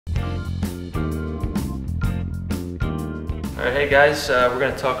Alright, hey guys, we're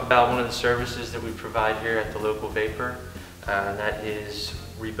going to talk about one of the services that we provide here at TheLocalVapor, and that is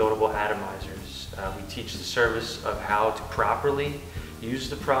rebuildable atomizers. We teach the service of how to properly use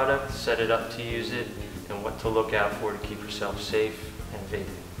the product, set it up to use it, and what to look out for to keep yourself safe and vaping.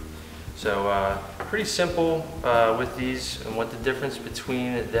 So pretty simple with these, and what the difference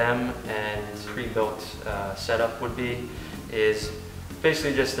between them and pre-built setup would be is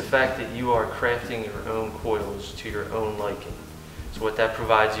basically just the fact that you are crafting your own coils to your own liking. So what that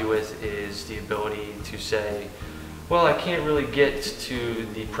provides you with is the ability to say, well, I can't really get to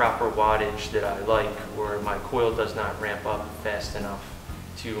the proper wattage that I like, or my coil does not ramp up fast enough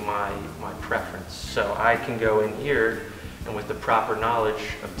to my preference. So I can go in here, and with the proper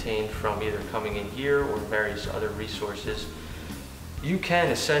knowledge obtained from either coming in here or various other resources, you can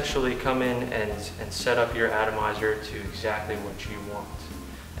essentially come in and set up your atomizer to exactly what you want.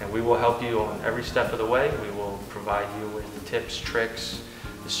 And we will help you on every step of the way. We will provide you with tips, tricks,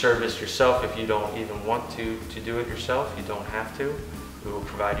 the service yourself if you don't even want to do it yourself. You don't have to. We will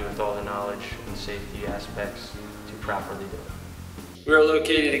provide you with all the knowledge and safety aspects to properly do it. We are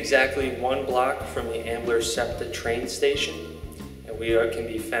located exactly 1 block from the Ambler SEPTA train station, and we can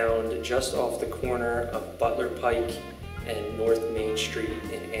be found just off the corner of Butler Pike and North Main Street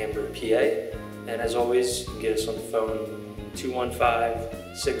in Ambler, PA. And as always, you can get us on the phone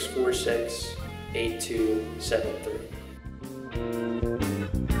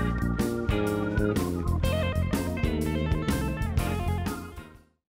 215-646-8273.